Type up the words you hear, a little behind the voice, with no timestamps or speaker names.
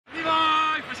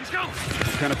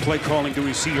What kind of play calling do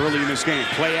we see early in this game?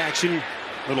 Play action.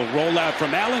 Little rollout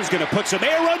from Allen's going to put some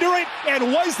air under it.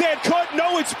 And was that caught?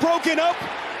 No, it's broken up.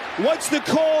 What's the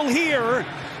call here?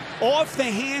 Off the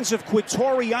hands of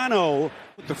Quitoriano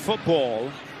with the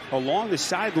football along the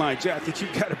sidelines. Yeah, I think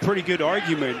you've got a pretty good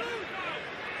argument.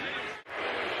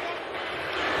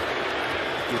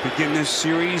 We begin this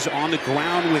series on the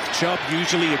ground with Chubb.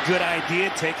 Usually a good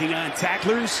idea, taking on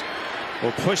tacklers.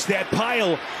 We'll push that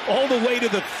pile all the way to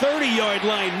the 30-yard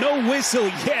line. No whistle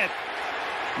yet.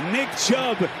 Nick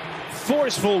Chubb,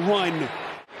 forceful run.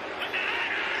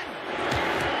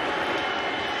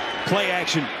 Play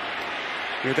action.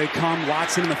 Here they come.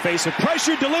 Watson in the face of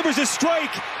pressure, delivers a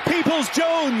strike.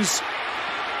 Peoples-Jones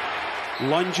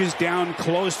lunges down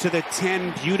close to the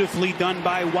 10. Beautifully done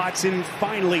by Watson.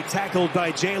 Finally tackled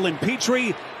by Jalen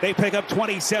Petrie. They pick up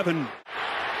 27.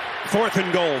 4th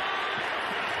and goal.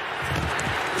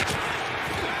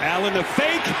 Allen a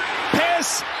fake.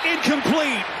 Pass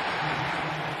incomplete.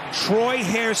 Troy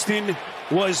Hairston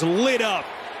was lit up.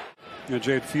 You know,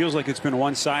 Jay, it feels like it's been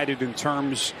one-sided in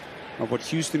terms of what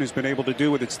Houston has been able to do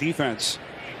with its defense.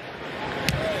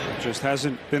 Just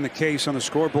hasn't been the case on the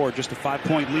scoreboard. Just a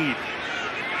 5-point lead.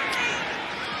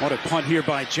 What a punt here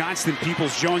by Johnston.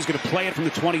 Peoples-Jones going to play it from the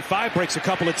 25. Breaks a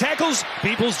couple of tackles.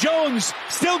 Peoples-Jones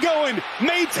still going.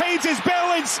 Maintains his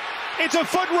balance. It's a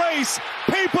foot race.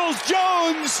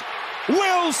 Peoples-Jones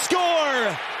will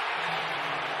score.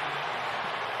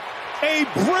 A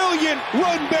brilliant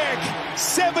run back.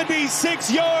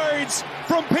 76 yards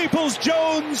from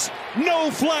Peoples-Jones. No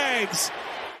flags.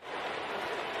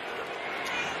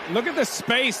 Look at the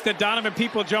space that Donovan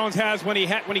Peoples-Jones has when he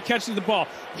catches the ball.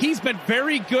 He's been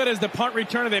very good as the punt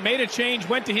returner. They made a change,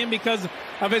 went to him because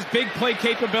of his big play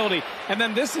capability. And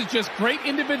then this is just great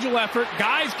individual effort.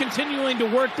 Guys continuing to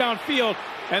work downfield,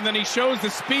 and then he shows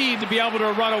the speed to be able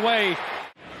to run away.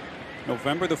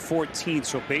 November the 14th,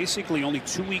 so basically only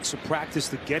 2 weeks of practice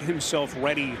to get himself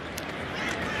ready.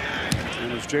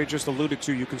 And as Jay just alluded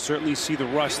to, you can certainly see the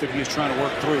rust that he is trying to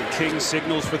work through. King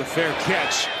signals for the fair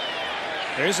catch.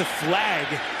 There's a flag.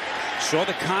 Saw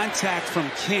the contact from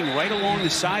King right along the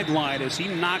sideline as he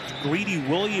knocked Greedy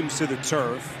Williams to the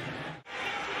turf.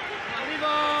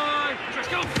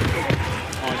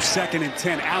 On 2nd and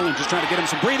 10, Allen just trying to get him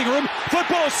some breathing room.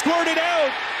 Football squirted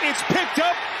out. It's picked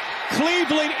up.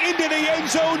 Cleveland into the end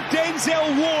zone.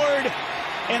 Denzel Ward.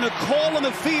 And the call on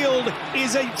the field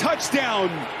is a touchdown.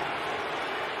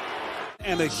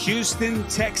 And the Houston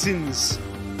Texans.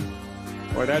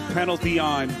 Or that penalty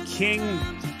on King,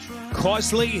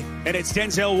 costly, and it's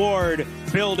Denzel Ward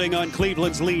building on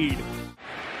Cleveland's lead.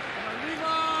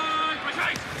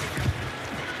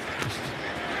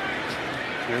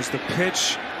 There's the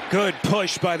pitch. Good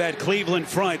push by that Cleveland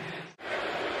front.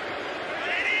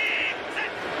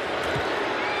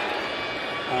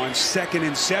 On 2nd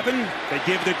and 7, they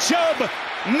give the Chubb.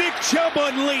 Nick Chubb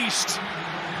unleashed.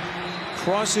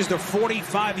 Crosses the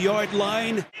 45-yard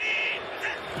line.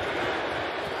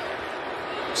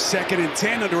 2nd and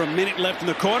 10, under a minute left in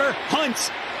the quarter.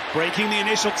 Hunt breaking the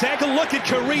initial tackle. Look at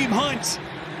Kareem Hunt.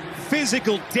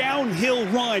 Physical downhill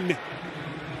run.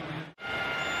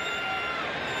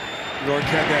 York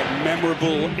had that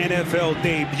memorable NFL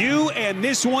debut, and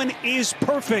this one is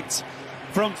perfect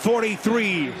from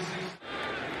 43.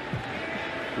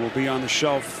 Will be on the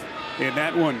shelf in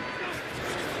that one.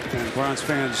 And Browns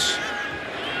fans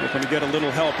hoping to get a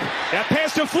little help. That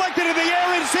pass deflected in the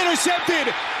air, and it's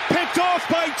intercepted. Picked off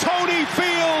by Tony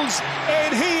Fields,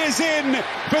 and he is in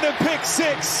for the pick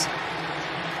 6.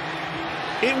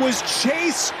 It was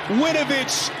Chase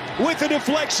Winovich with a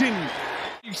deflection.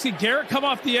 You see Garrett come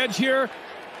off the edge here.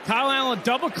 Kyle Allen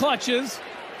double clutches,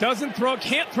 doesn't throw,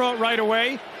 can't throw it right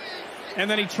away, and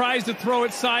then he tries to throw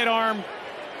it sidearm,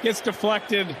 gets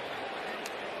deflected.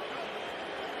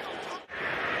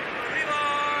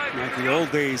 Like the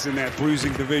old days in that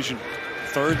bruising division.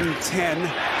 3rd and 10.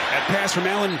 That pass from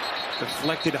Allen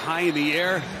deflected high in the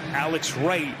air. Alex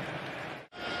Wright.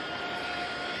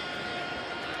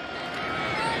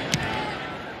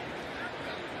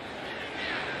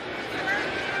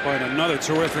 But another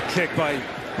terrific kick by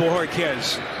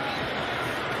Bohorquez.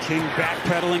 King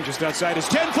backpedaling just outside his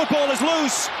 10. Football is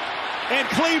loose. And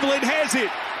Cleveland has it.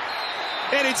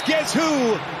 And it's guess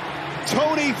who?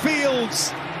 Tony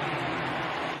Fields.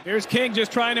 Here's King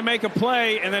just trying to make a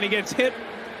play, and then he gets hit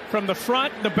from the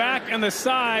front, the back, and the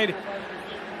side.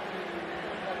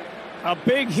 A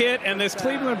big hit, and this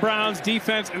Cleveland Browns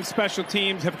defense and special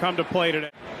teams have come to play today.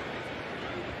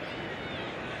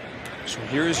 So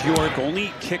here's York,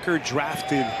 only kicker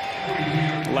drafted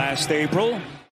last April.